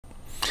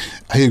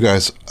Hey you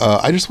guys,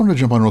 I just wanted to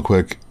jump on real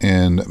quick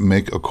and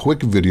make a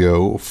quick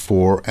video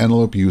for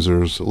Antelope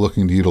users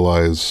looking to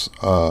utilize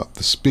the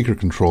speaker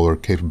controller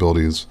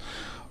capabilities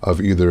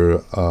of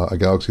either a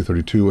Galaxy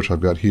 32, which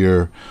I've got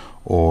here,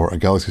 or a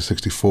Galaxy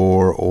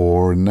 64,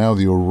 or now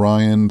the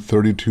Orion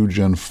 32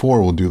 Gen 4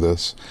 will do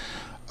this.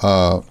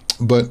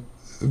 But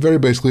very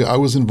basically, I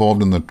was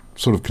involved in the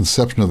sort of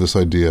conception of this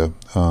idea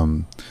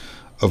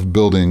of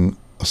building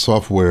a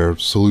software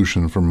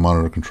solution for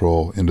monitor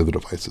control into the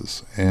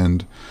devices.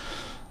 And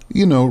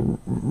you know,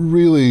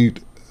 really,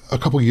 a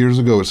couple years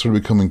ago, it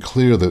started becoming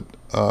clear that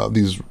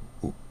these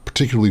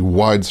particularly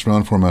wide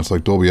surround formats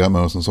like Dolby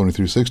Atmos and Sony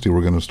 360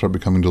 were going to start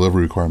becoming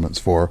delivery requirements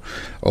for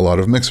a lot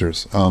of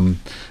mixers. And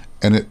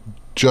it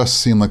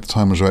just seemed like the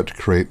time was right to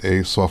create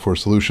a software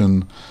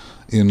solution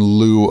in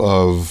lieu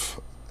of,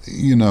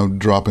 you know,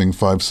 dropping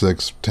 5,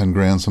 6, 10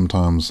 grand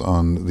sometimes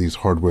on these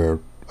hardware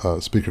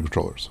speaker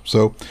controllers.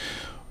 So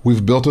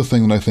we've built a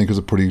thing that I think is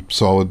a pretty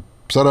solid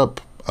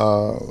setup.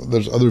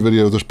 There's other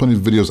videos, there's plenty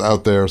of videos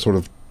out there sort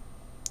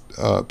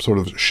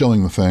of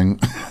shilling the thing.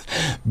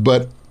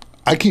 But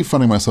I keep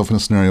finding myself in a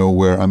scenario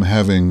where I'm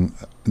having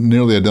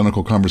nearly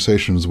identical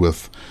conversations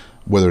with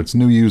whether it's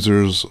new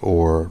users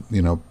or,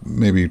 you know,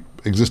 maybe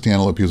existing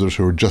Antelope users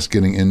who are just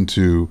getting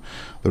into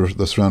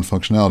the surround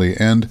functionality.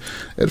 And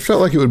it felt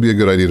like it would be a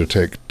good idea to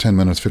take 10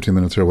 minutes, 15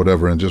 minutes or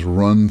whatever and just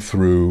run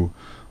through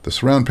the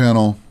surround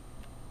panel,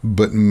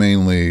 but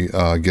mainly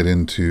get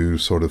into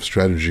sort of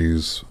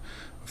strategies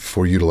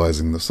for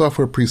utilizing the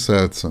software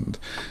presets, and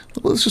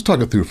let's just talk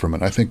it through for a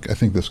minute. I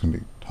think this can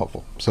be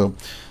helpful. So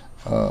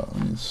let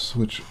me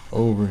switch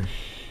over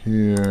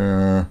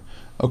here.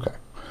 Okay,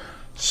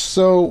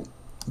 so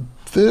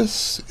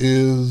this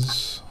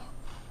is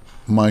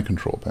my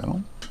control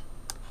panel.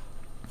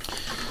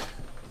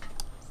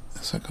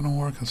 Is that gonna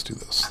work? Let's do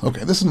this.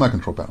 Okay, this is my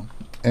control panel,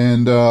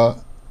 and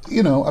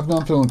you know, I've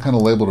gone through and kind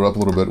of labeled it up a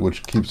little bit,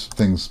 which keeps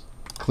things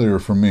clearer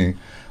for me.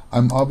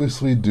 I'm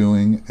obviously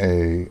doing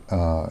a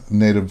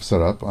native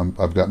setup.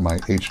 I've got my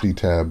HD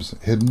tabs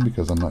hidden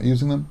because I'm not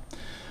using them.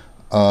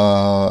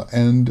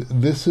 And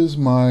this is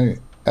my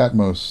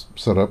Atmos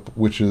setup,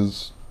 which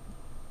is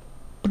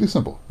pretty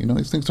simple. You know,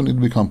 these things don't need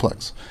to be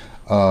complex.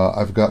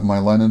 I've got my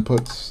line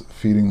inputs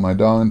feeding my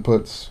DAW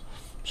inputs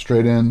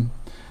straight in,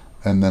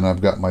 and then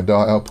I've got my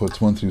DAW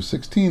outputs 1 through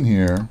 16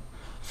 here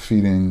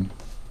feeding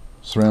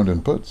surround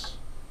inputs,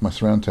 my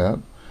surround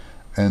tab,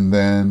 and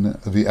then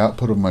the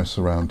output of my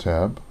surround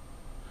tab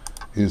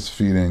is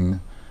feeding.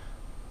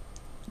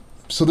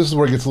 So this is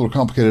where it gets a little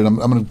complicated. I'm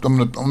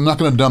not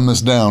going to dumb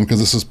this down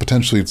because this is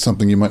potentially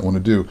something you might want to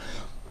do.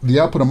 The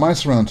output of my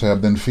surround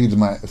tab then feeds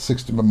my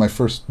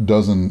first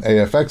dozen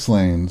AFX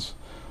lanes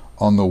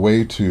on the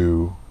way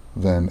to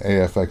then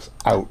AFX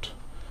out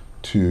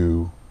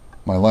to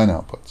my line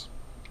outputs.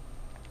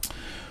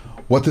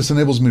 What this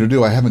enables me to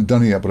do, I haven't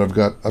done it yet, but I've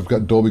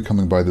got Dolby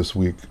coming by this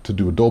week to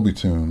do a Dolby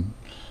tune.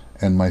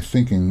 And my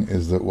thinking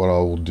is that what I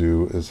will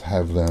do is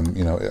have them,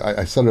 you know,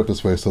 I set it up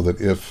this way so that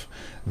if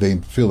they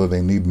feel that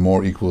they need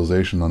more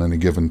equalization on any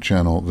given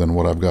channel than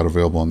what I've got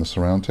available on the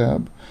surround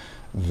tab,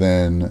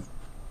 then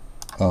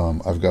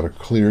I've got a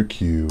clear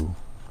cue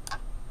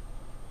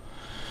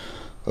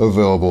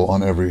available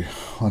on every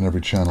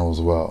channel as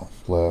well.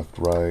 Left,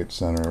 right,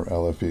 center,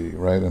 LFE,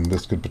 right? And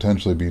this could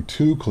potentially be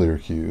 2 clear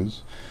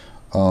cues.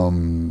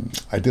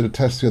 I did a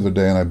test the other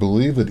day, and I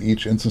believe that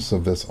each instance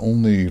of this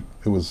only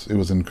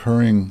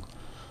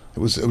it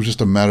was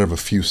just a matter of a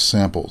few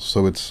samples,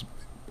 so it's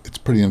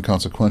pretty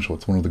inconsequential.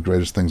 It's one of the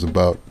greatest things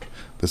about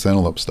this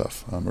Antelope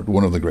stuff, or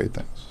one of the great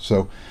things.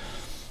 So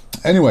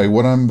anyway,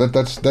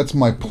 that's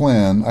my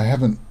plan. I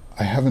haven't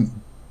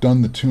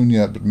done the tune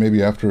yet, but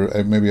maybe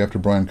after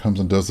Brian comes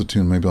and does the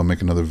tune, maybe I'll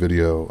make another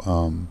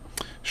video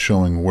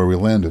showing where we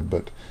landed.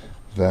 But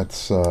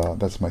that's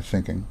my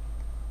thinking.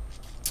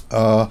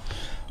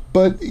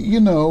 But you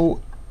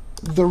know,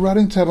 the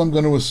routing tab, I'm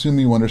going to assume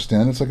you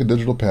understand. It's like a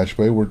digital patch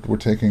bay. We're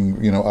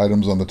taking, you know,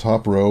 items on the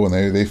top row, and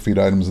they feed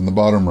items in the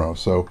bottom row.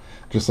 So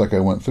just like I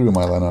went through,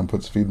 my line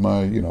outputs feed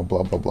my, you know,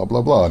 blah blah blah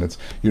blah blah. And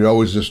you're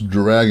always just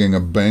dragging a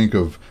bank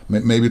of,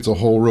 maybe it's a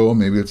whole row,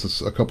 maybe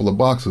it's a couple of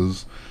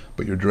boxes,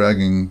 but you're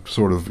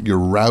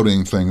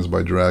routing things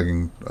by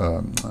dragging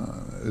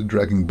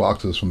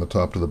boxes from the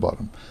top to the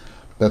bottom.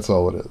 That's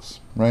all it is,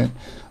 right?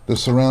 The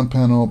surround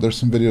panel, there's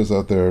some videos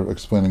out there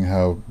explaining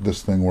how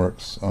this thing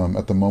works.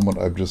 At the moment,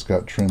 I've just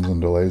got trims and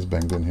delays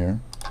banged in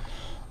here.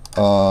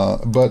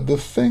 But the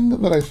thing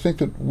that I think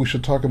that we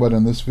should talk about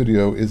in this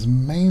video is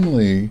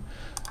mainly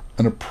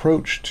an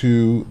approach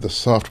to the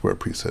software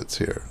presets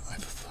here. I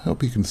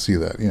hope you can see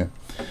that, yeah.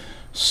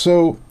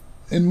 So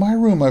in my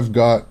room, I've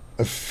got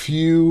a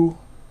few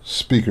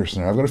speaker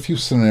scenarios. I've got a few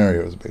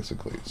scenarios,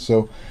 basically.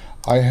 So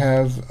I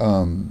have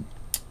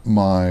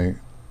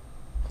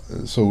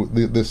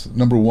this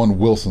number 1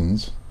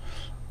 Wilson's,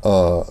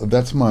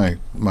 that's my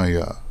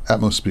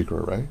Atmos speaker,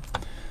 right?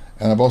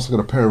 And I've also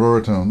got a pair of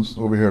Oratones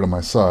over here to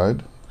my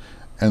side,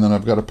 and then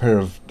I've got a pair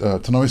of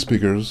Tannoy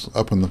speakers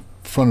up in the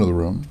front of the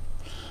room,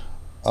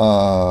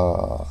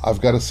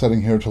 I've got a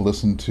setting here to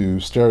listen to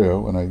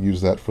stereo, and I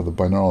use that for the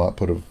binaural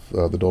output of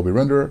the Dolby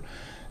renderer.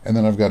 And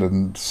then I've got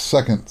a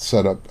second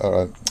setup,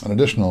 an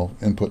additional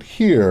input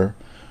here,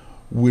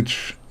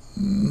 which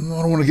I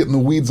don't want to get in the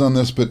weeds on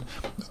this, but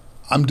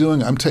I'm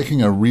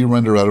taking a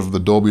re-render out of the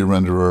Dolby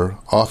renderer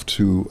off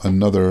to a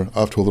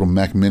little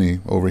Mac Mini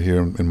over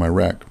here in my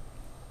rack.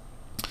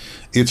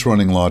 It's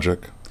running Logic.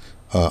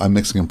 I'm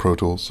mixing in Pro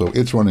Tools, so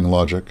it's running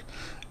Logic,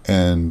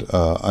 and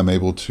I'm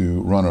able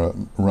to run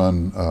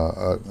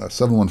a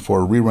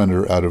 714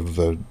 re-render out of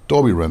the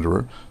Dolby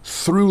renderer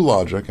through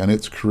Logic, and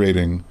it's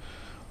creating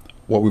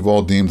what we've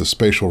all deemed a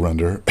spatial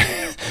render,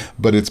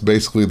 but it's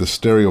basically the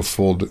stereo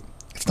fold.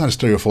 It's not a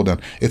stereo fold down.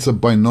 It's a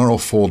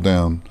binaural fold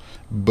down,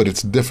 but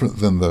it's different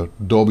than the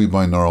Dolby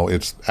binaural.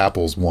 It's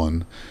Apple's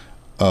one.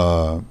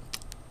 And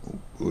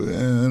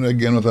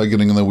again, without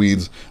getting in the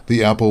weeds,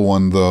 the Apple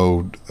one,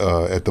 though,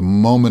 at the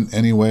moment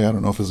anyway, I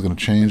don't know if this is going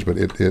to change, but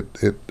it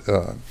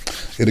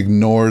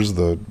ignores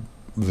the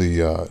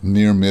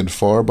near, mid,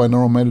 far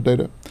binaural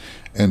metadata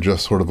and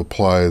just sort of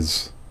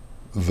applies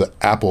the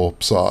Apple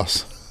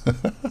sauce,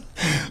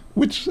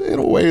 which in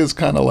a way is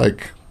kind of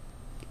like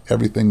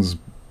everything's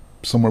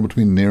somewhere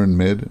between near and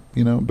mid,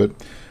 you know, but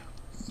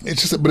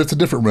it's a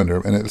different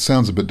render, and it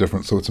sounds a bit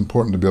different, so it's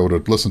important to be able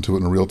to listen to it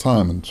in real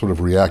time and sort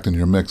of react in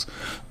your mix,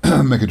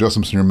 make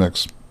adjustments in your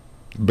mix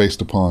based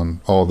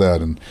upon all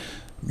that. And,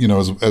 you know,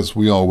 as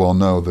we all well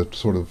know, that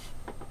sort of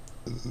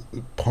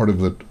part of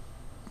the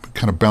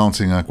kind of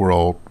balancing act we're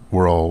all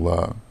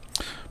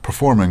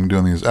performing,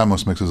 doing these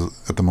Atmos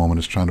mixes at the moment,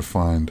 is trying to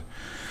find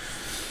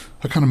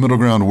a kind of middle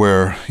ground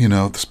where, you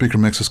know, the speaker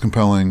mix is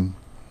compelling,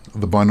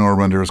 the binaural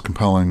render is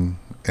compelling,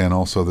 and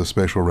also the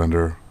spatial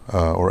render,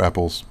 or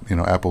Apple's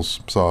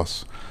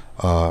sauce,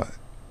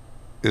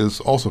 is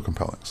also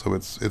compelling. So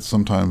it's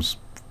sometimes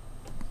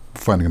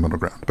finding a middle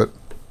ground. But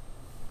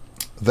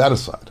that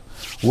aside,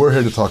 we're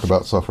here to talk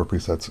about software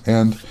presets,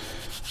 and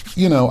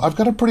you know, I've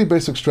got a pretty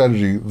basic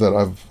strategy that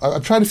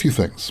I've tried a few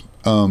things,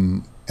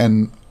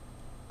 and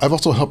I've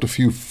also helped a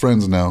few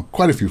friends now,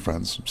 quite a few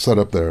friends, set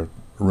up their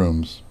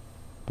rooms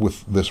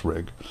with this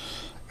rig.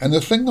 And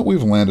the thing that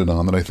we've landed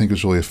on that I think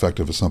is really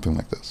effective is something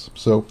like this.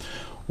 So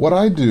what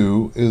I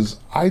do is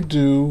I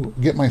do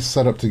get my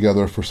setup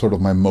together for sort of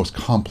my most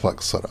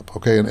complex setup,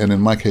 okay? And in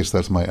my case,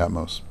 that's my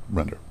Atmos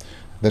render.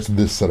 That's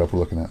this setup we're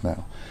looking at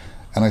now.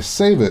 And I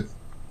save it.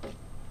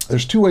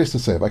 There's two ways to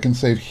save. I can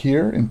save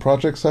here in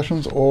project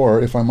sessions,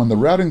 or if I'm on the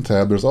routing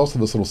tab, there's also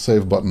this little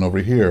save button over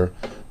here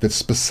that's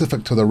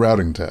specific to the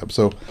routing tab.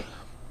 So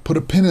put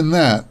a pin in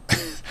that.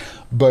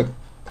 But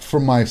for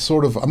my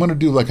sort of, I'm going to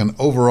do like an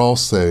overall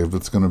save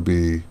that's going to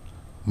be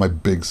my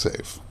big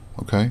save,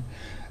 okay?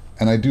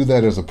 And I do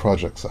that as a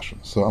project session.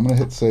 So I'm going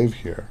to hit save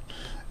here.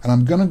 And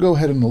I'm going to go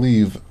ahead and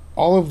leave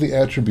all of the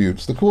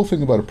attributes. The cool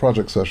thing about a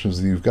project session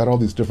is that you've got all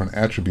these different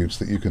attributes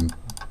that you can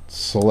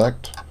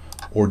select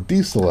or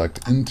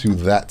deselect into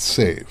that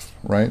save,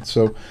 right?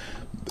 So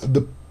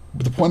the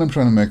point I'm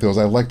trying to make, though, is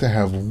I like to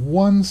have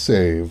one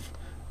save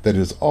that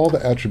is all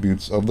the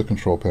attributes of the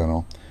control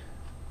panel,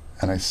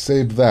 and I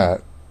save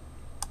that.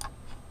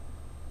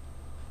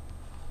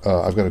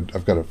 I've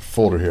got a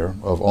folder here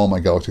of all my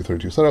Galaxy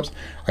 32 setups.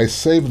 I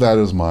save that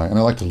as my, and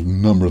I like to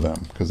number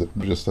them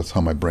because that's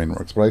how my brain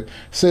works. But I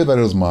save that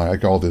as my, I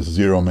call this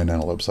 0 main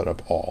Antelope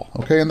setup all.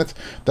 Okay, and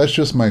that's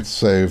just my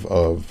save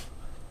of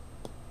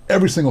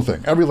every single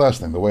thing, every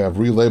last thing. The way I've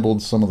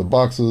relabeled some of the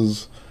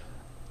boxes,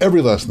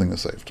 every last thing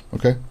is saved.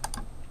 Okay.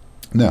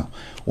 Now,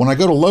 when I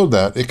go to load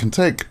that, it can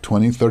take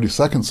 20, 30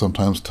 seconds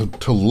sometimes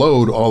to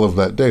load all of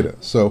that data.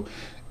 So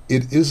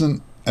it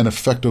isn't an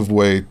effective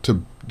way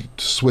to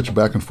switch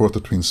back and forth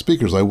between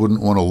speakers. I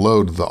wouldn't want to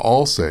load the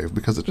all save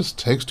because it just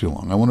takes too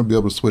long. I want to be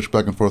able to switch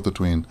back and forth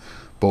between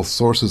both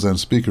sources and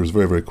speakers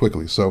very, very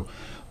quickly. So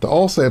the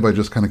all save I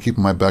just kind of keep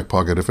in my back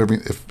pocket. If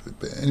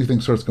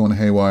anything starts going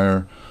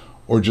haywire,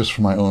 or just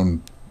for my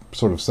own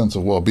sort of sense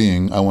of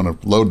well-being, I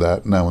want to load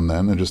that now and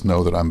then and just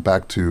know that I'm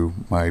back to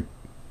my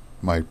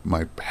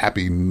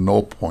happy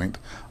null point.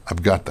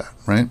 I've got that,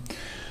 right?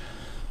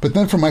 But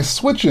then for my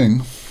switching,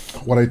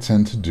 what I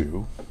tend to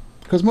do,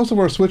 because most of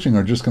our switching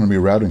are just going to be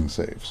routing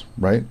saves,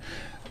 right?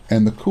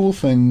 And the cool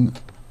thing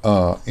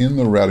in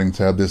the routing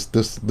tab,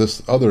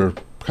 this other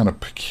kind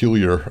of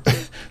peculiar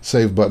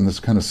save button,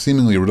 this kind of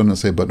seemingly redundant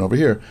save button over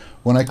here,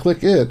 when I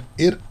click it,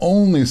 it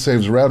only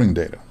saves routing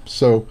data.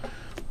 So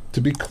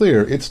to be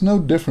clear, it's no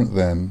different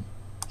than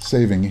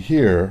saving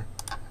here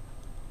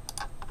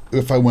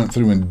if I went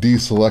through and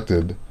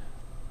deselected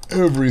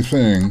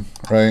everything,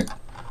 right,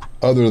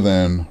 other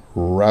than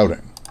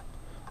routing.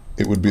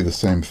 It would be the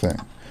same thing.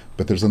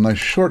 But there's a nice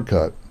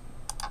shortcut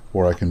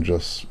where I can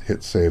just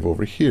hit save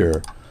over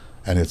here,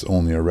 and it's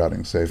only a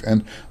routing save.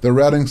 And the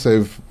routing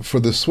save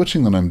for the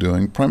switching that I'm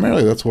doing,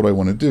 primarily that's what I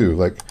want to do.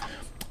 Like,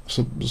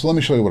 so let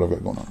me show you what I've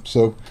got going on.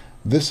 So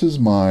this is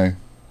my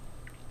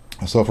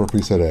software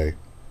preset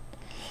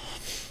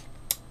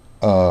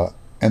A.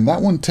 And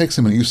that one takes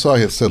a minute. You saw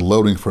it said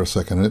loading for a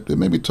second. It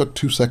maybe took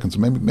 2 seconds, or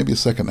maybe a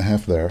second and a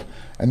half there.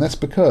 And that's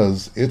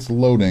because it's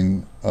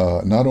loading,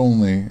 not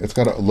only, it's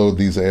got to load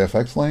these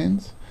AFX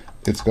lanes,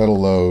 it's got to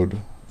load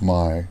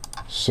my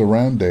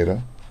surround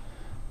data,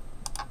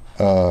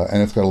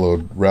 and it's got to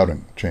load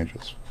routing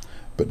changes.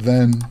 But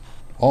then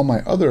all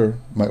my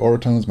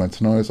overtones, my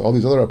tenoids, all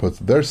these other outputs,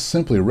 they're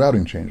simply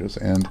routing changes.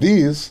 And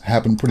these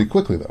happen pretty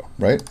quickly though,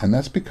 right? And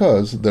that's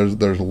because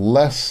there's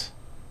less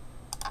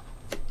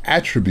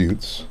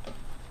attributes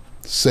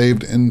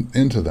saved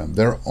into them.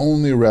 They're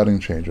only routing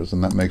changes,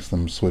 and that makes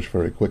them switch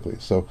very quickly.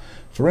 So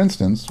for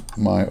instance,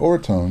 my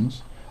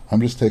overtones,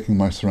 I'm just taking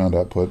my surround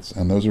outputs,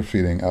 and those are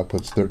feeding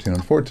outputs 13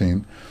 and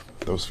 14.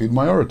 Those feed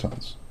my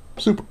overtones.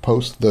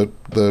 Superpost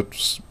the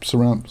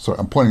surround, sorry,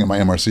 I'm pointing at my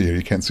MRC here,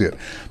 you can't see it,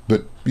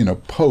 but you know,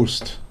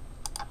 post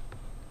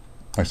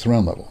my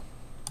surround level,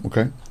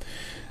 okay?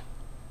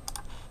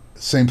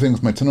 Same thing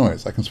with my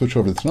tenoids. I can switch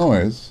over to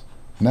tenoids.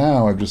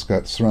 Now I've just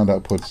got surround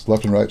outputs,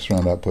 left and right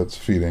surround outputs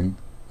feeding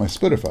my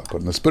splitter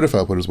output, and the splitter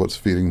output is what's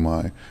feeding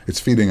it's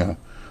feeding a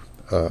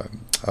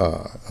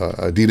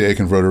D to A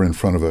converter in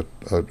front of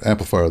an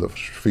amplifier that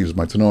feeds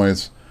my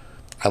tenoids.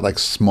 I like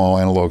small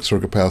analog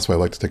circuit paths, so I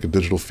like to take a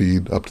digital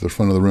feed up to the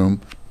front of the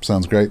room.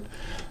 Sounds great.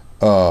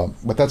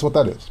 But that's what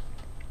that is.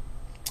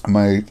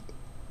 I'm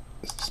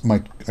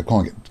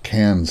calling it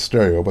CAN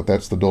stereo, but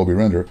that's the Dolby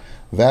render.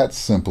 That's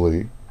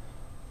simply,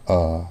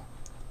 what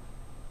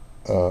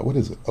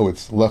is it? Oh,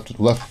 it's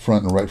left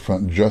front and right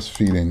front just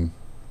feeding.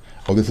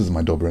 Oh, this isn't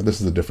my Dolby render.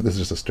 This is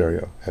just a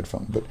stereo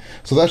headphone. But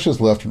so that's just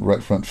left and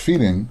right front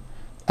feeding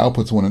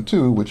outputs 1 and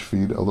 2, which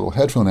feed a little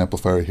headphone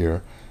amplifier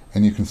here.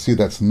 And you can see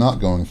that's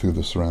not going through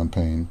the surround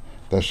pane.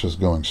 That's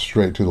just going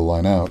straight to the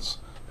line outs,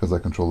 because I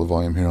control the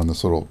volume here on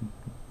this little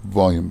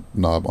volume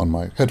knob on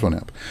my headphone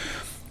amp.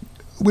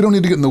 We don't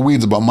need to get in the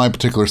weeds about my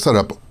particular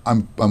setup.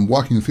 I'm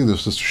walking you through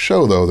this just to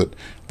show, though, that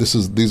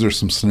these are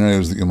some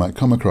scenarios that you might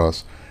come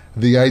across.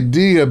 The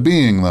idea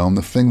being, though, and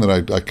the thing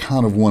that I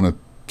kind of want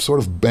to sort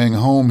of bang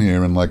home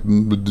here and like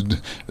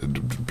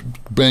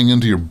bang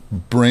into your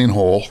brain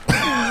hole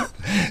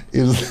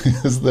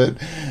is that,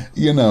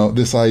 you know,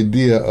 this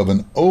idea of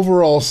an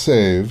overall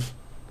save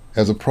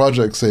as a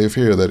project save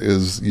here that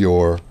is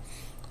your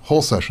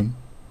whole session.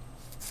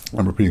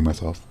 I'm repeating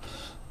myself.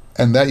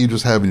 And that you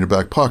just have in your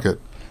back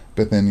pocket,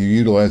 but then you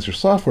utilize your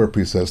software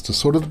presets to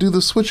sort of do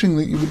the switching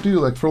that you would do.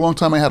 Like for a long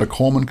time I had a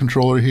Coleman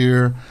controller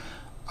here.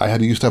 I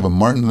used to have a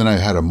Martin, then I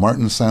had a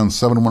Martin Sound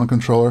 7-in-1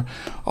 controller.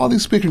 All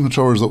these speaker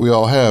controllers that we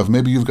all have,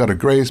 maybe you've got a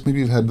Grace, maybe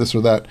you've had this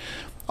or that.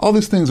 All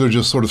these things are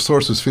just sort of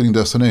sources feeding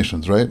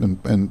destinations, right?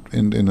 And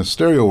in a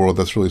stereo world,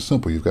 that's really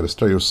simple. You've got a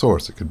stereo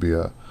source. It could be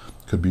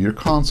your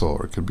console,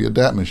 or it could be a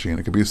DAT machine,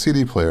 it could be a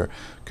CD player,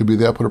 it could be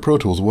the output of Pro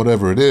Tools,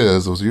 whatever it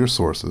is, those are your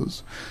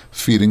sources,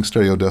 feeding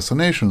stereo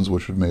destinations,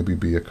 which would maybe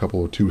be a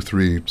couple of 2,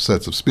 3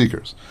 sets of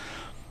speakers.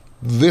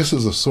 This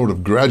is a sort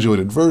of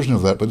graduated version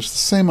of that, but it's the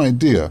same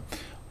idea.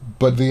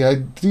 But the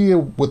idea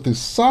with the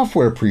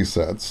software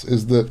presets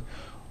is that,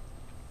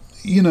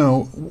 you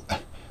know,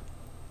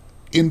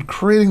 in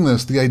creating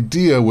this, the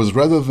idea was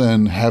rather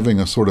than having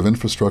a sort of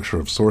infrastructure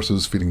of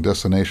sources feeding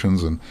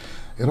destinations, and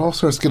it all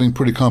starts getting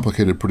pretty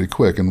complicated pretty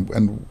quick.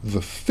 And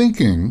the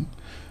thinking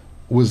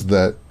was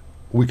that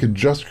we could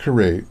just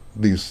create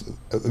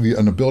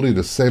an ability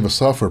to save a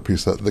software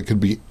preset that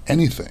could be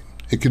anything.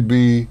 It could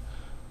be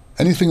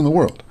anything in the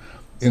world.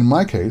 In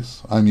my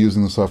case, I'm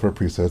using the software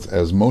presets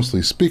as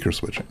mostly speaker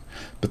switching,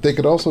 but they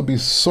could also be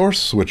source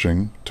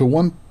switching to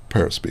one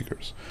pair of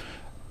speakers.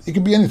 It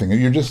could be anything.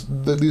 You're just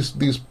these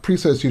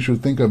presets you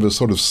should think of as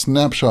sort of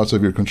snapshots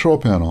of your control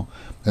panel,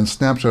 and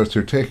snapshots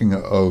you're taking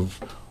of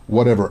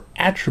whatever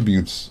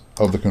attributes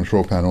of the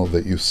control panel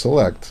that you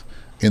select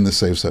in the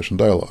save session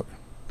dialog,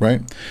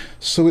 right?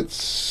 So it's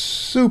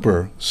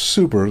super,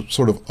 super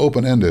sort of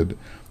open-ended.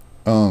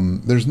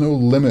 There's no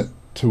limit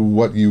to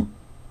what you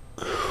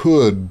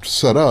could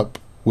set up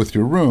with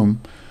your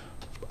room.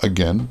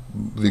 Again,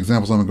 the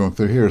examples I'm going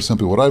through here are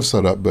simply what I've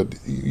set up, but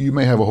you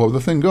may have a whole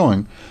other thing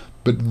going.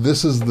 But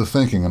this is the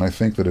thinking, and I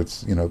think that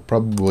it's, you know,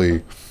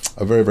 probably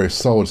a very, very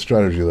solid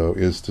strategy, though,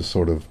 is to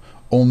sort of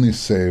only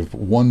save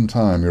one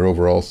time your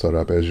overall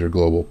setup as your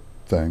global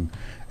thing,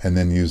 and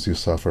then use these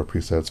software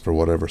presets for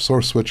whatever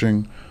source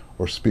switching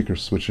or speaker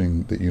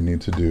switching that you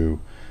need to do,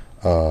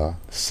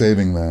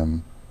 saving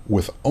them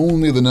with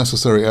only the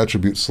necessary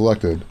attributes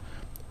selected,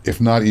 if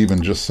not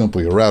even just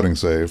simply a routing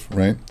save,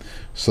 right?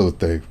 So that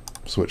they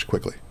switch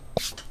quickly.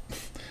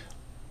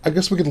 I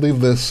guess we could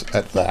leave this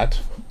at that.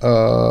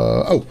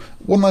 Oh,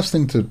 one last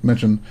thing to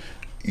mention.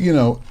 You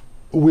know,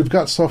 we've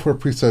got software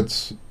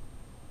presets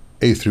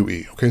A through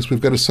E, okay? So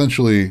we've got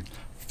essentially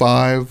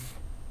 5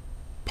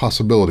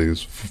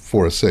 possibilities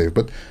for a save,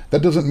 but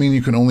that doesn't mean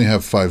you can only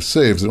have 5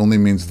 saves. It only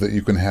means that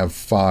you can have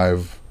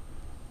 5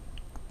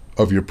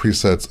 of your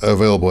presets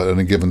available at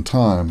any given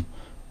time,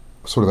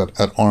 sort of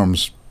at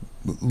arm's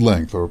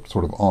length, or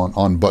sort of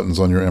on buttons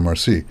on your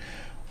MRC.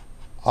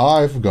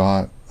 I've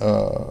got,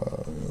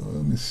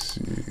 let me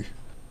see.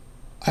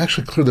 I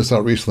actually cleared this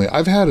out recently.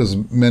 I've had as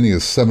many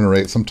as 7 or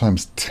 8,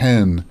 sometimes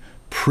 10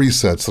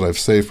 presets that I've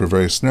saved for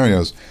various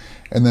scenarios.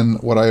 And then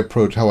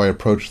how I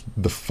approach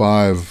the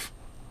 5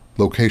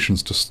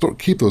 locations to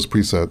keep those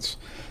presets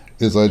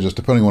is I just,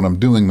 depending on what I'm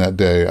doing that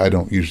day, I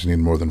don't usually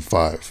need more than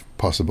 5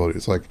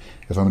 possibilities. Like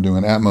if I'm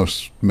doing an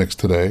Atmos mix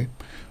today,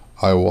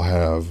 I will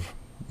have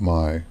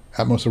my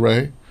Atmos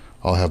array,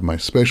 I'll have my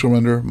spatial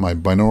render, my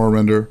binaural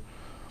render,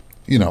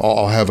 you know,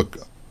 I'll have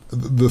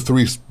the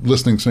 3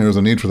 listening scenarios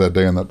I need for that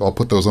day, and I'll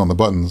put those on the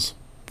buttons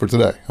for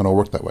today, and it'll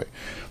work that way.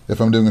 If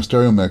I'm doing a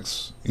stereo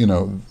mix, you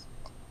know,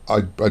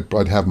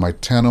 I'd have my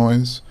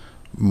Tannoys,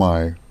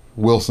 my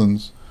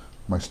Wilsons,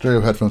 my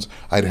stereo headphones.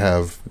 I'd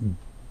have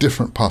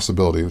different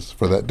possibilities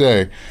for that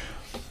day.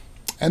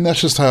 And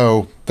that's just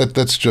how,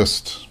 that's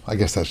just, I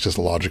guess that's just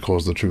logical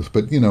is the truth.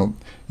 But, you know,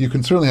 you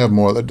can certainly have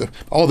more,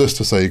 all this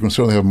to say, you can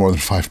certainly have more than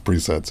 5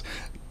 presets.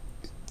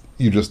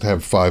 You just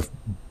have 5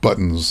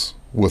 buttons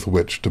with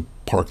which to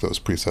park those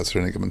presets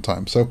at any given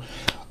time. So,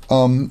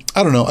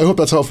 I don't know. I hope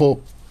that's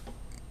helpful.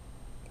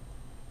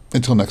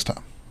 Until next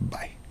time.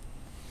 Bye.